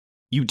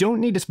You don't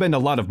need to spend a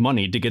lot of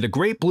money to get a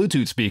great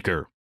Bluetooth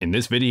speaker. In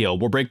this video,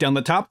 we'll break down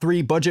the top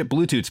 3 budget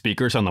Bluetooth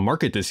speakers on the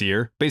market this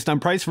year based on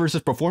price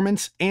versus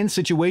performance and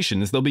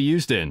situations they'll be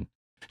used in.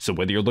 So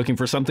whether you're looking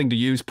for something to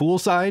use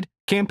poolside,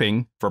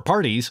 camping, for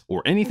parties,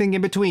 or anything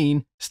in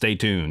between, stay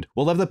tuned.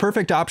 We'll have the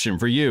perfect option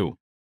for you.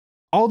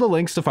 All the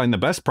links to find the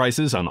best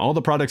prices on all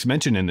the products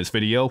mentioned in this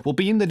video will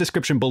be in the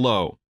description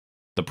below.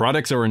 The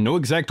products are in no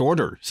exact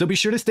order, so be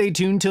sure to stay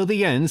tuned till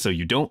the end so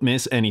you don't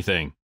miss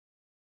anything.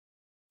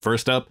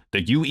 First up,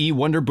 the UE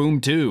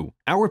Wonderboom 2,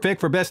 our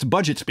pick for best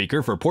budget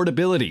speaker for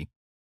portability.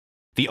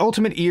 The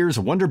Ultimate Ears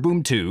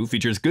Wonderboom 2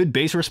 features good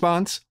bass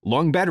response,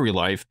 long battery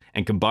life,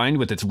 and combined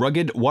with its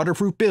rugged,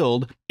 waterproof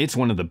build, it's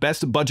one of the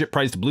best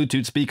budget-priced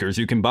Bluetooth speakers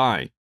you can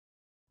buy.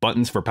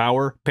 Buttons for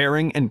power,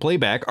 pairing, and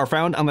playback are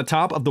found on the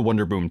top of the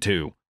Wonderboom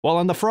 2, while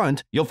on the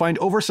front, you'll find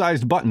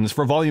oversized buttons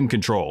for volume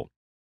control.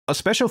 A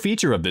special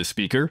feature of this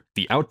speaker,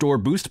 the outdoor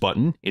boost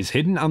button, is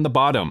hidden on the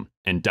bottom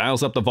and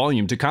dials up the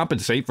volume to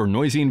compensate for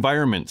noisy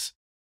environments.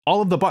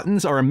 All of the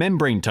buttons are a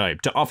membrane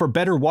type to offer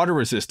better water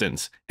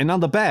resistance, and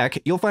on the back,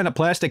 you'll find a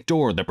plastic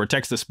door that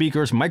protects the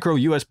speaker's micro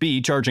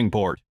USB charging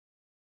port.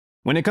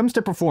 When it comes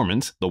to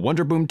performance, the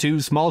Wonderboom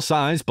 2's small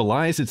size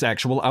belies its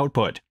actual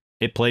output.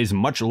 It plays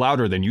much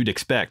louder than you'd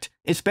expect,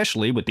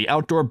 especially with the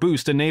outdoor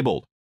boost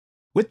enabled.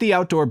 With the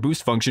outdoor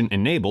boost function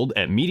enabled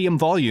at medium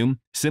volume,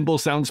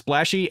 cymbals sound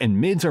splashy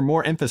and mids are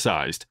more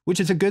emphasized,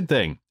 which is a good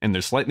thing, and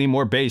there's slightly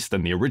more bass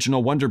than the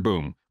original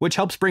Wonderboom, which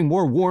helps bring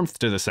more warmth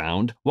to the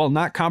sound while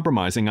not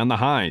compromising on the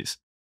highs.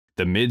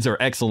 The mids are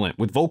excellent,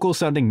 with vocals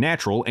sounding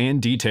natural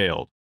and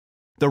detailed.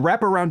 The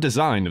wraparound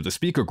design of the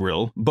speaker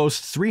grille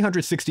boasts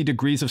 360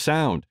 degrees of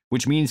sound,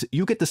 which means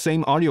you get the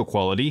same audio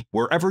quality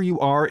wherever you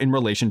are in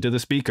relation to the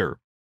speaker.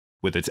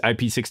 With its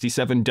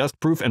IP67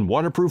 dustproof and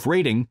waterproof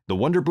rating, the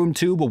Wonderboom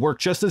 2 will work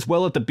just as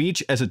well at the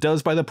beach as it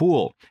does by the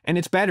pool, and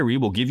its battery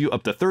will give you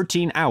up to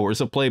 13 hours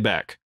of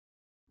playback.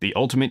 The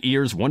Ultimate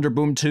Ears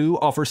Wonderboom 2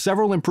 offers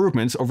several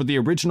improvements over the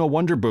original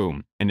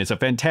Wonderboom, and is a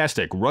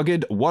fantastic,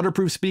 rugged,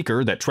 waterproof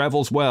speaker that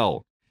travels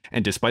well.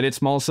 And despite its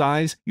small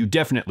size, you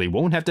definitely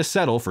won't have to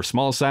settle for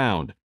small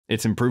sound.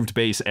 Its improved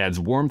bass adds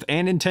warmth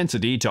and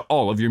intensity to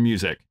all of your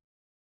music.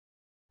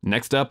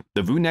 Next up,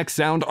 the Voonex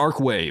Sound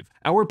ArcWave,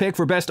 our pick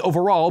for best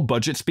overall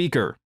budget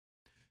speaker.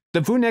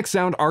 The Voonex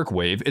Sound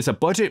ArcWave is a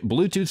budget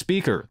Bluetooth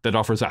speaker that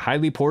offers a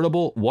highly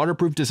portable,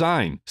 waterproof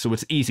design, so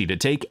it's easy to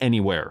take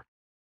anywhere.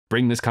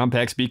 Bring this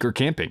compact speaker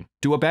camping,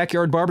 to a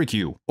backyard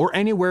barbecue, or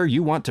anywhere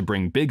you want to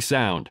bring big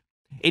sound.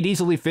 It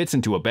easily fits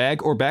into a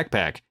bag or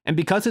backpack, and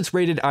because it's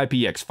rated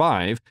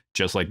IPX5,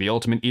 just like the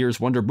Ultimate Ears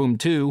Wonderboom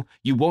 2,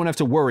 you won't have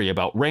to worry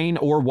about rain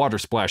or water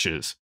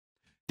splashes.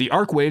 The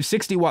ArcWave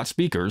 60-watt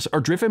speakers are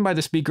driven by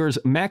the speaker's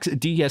Max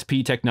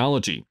DSP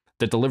technology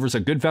that delivers a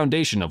good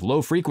foundation of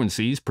low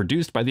frequencies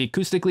produced by the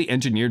acoustically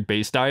engineered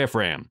bass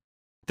diaphragm.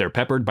 They're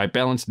peppered by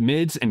balanced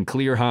mids and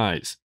clear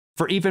highs.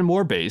 For even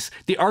more bass,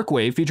 the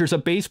ArcWave features a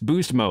bass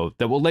boost mode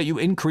that will let you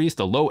increase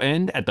the low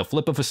end at the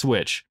flip of a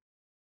switch.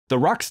 The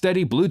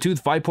rock-steady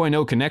Bluetooth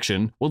 5.0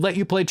 connection will let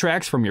you play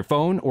tracks from your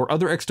phone or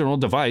other external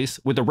device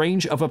with a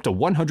range of up to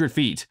 100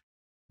 feet.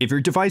 If your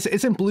device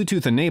isn't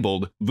Bluetooth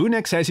enabled,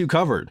 Voonex has you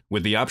covered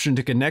with the option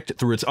to connect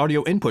through its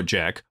audio input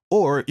jack,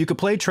 or you could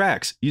play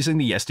tracks using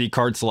the SD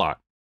card slot.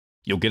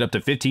 You'll get up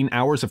to 15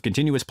 hours of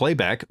continuous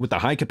playback with a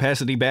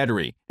high-capacity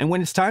battery, and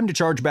when it's time to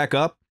charge back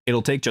up,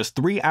 it'll take just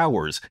 3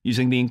 hours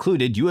using the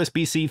included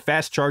USB-C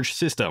fast charge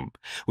system,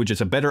 which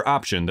is a better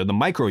option than the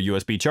micro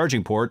USB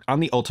charging port on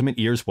the Ultimate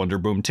Ears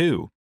Wonderboom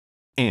 2.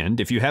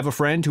 And if you have a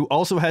friend who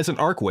also has an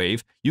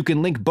ArcWave, you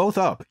can link both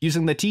up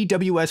using the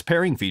TWS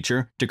pairing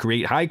feature to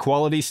create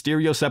high-quality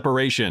stereo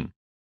separation.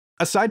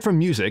 Aside from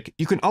music,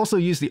 you can also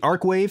use the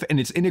ArcWave and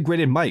its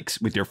integrated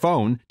mics with your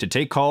phone to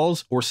take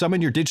calls or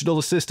summon your digital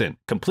assistant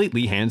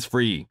completely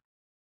hands-free.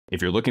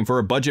 If you're looking for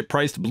a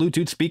budget-priced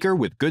Bluetooth speaker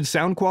with good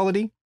sound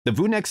quality, the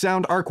Voonex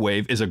Sound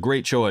ArcWave is a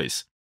great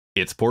choice.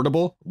 It's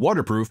portable,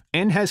 waterproof,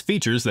 and has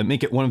features that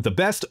make it one of the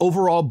best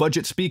overall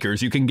budget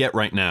speakers you can get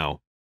right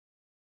now.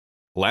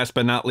 Last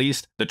but not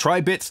least, the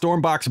Tribit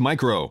Stormbox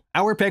Micro,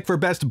 our pick for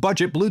best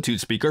budget Bluetooth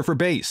speaker for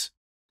bass.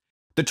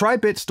 The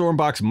Tribit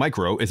Stormbox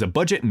Micro is a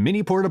budget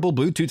mini portable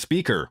Bluetooth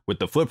speaker with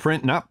the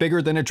footprint not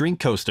bigger than a drink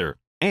coaster,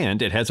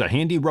 and it has a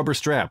handy rubber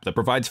strap that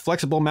provides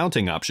flexible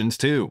mounting options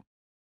too.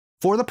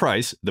 For the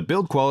price, the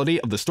build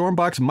quality of the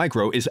Stormbox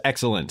Micro is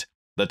excellent.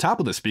 The top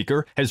of the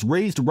speaker has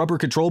raised rubber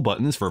control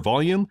buttons for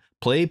volume,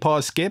 play,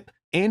 pause, skip,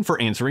 and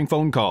for answering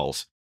phone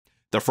calls.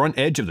 The front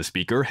edge of the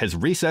speaker has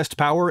recessed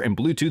power and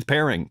Bluetooth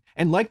pairing,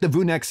 and like the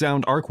Voonex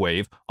Sound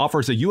ArcWave,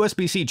 offers a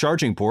USB-C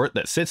charging port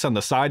that sits on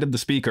the side of the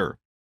speaker.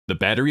 The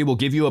battery will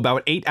give you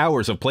about 8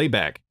 hours of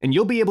playback, and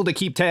you'll be able to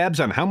keep tabs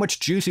on how much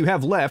juice you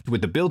have left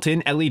with the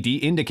built-in LED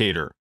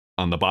indicator.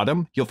 On the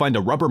bottom, you'll find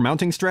a rubber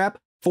mounting strap,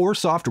 4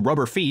 soft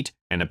rubber feet,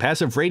 and a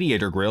passive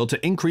radiator grill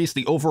to increase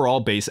the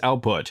overall bass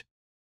output.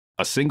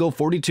 A single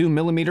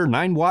 42mm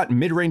 9-watt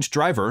mid-range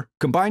driver,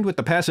 combined with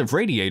the passive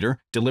radiator,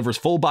 delivers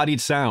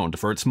full-bodied sound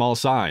for its small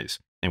size,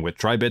 and with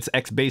Tribit's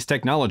X-Bass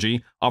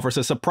technology, offers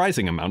a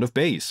surprising amount of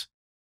bass.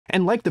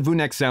 And like the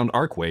Voonex Sound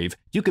ArcWave,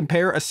 you can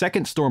pair a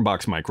second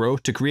Stormbox Micro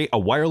to create a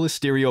wireless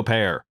stereo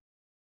pair.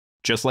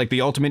 Just like the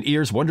Ultimate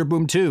Ears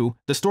Wonderboom 2,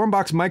 the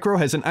Stormbox Micro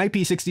has an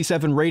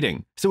IP67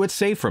 rating, so it's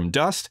safe from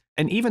dust,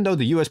 and even though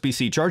the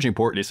USB-C charging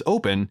port is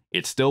open,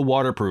 it's still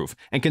waterproof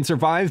and can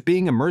survive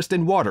being immersed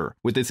in water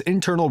with its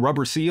internal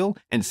rubber seal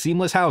and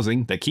seamless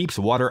housing that keeps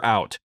water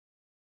out.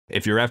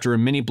 If you're after a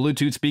mini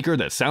Bluetooth speaker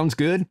that sounds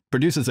good,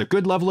 produces a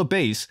good level of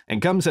bass,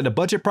 and comes at a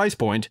budget price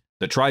point,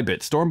 the Tribit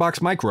Stormbox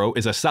Micro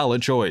is a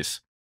solid choice.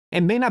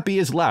 It may not be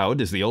as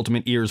loud as the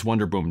Ultimate Ears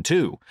Wonderboom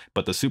 2,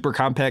 but the super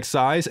compact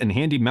size and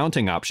handy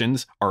mounting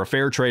options are a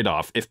fair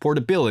trade-off if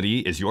portability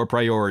is your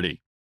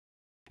priority.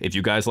 If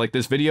you guys like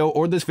this video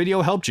or this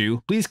video helped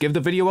you, please give the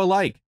video a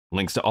like.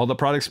 Links to all the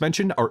products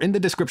mentioned are in the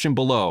description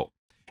below.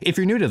 If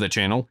you're new to the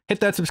channel, hit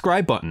that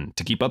subscribe button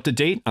to keep up to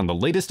date on the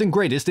latest and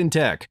greatest in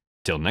tech.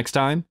 Till next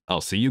time,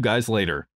 I'll see you guys later.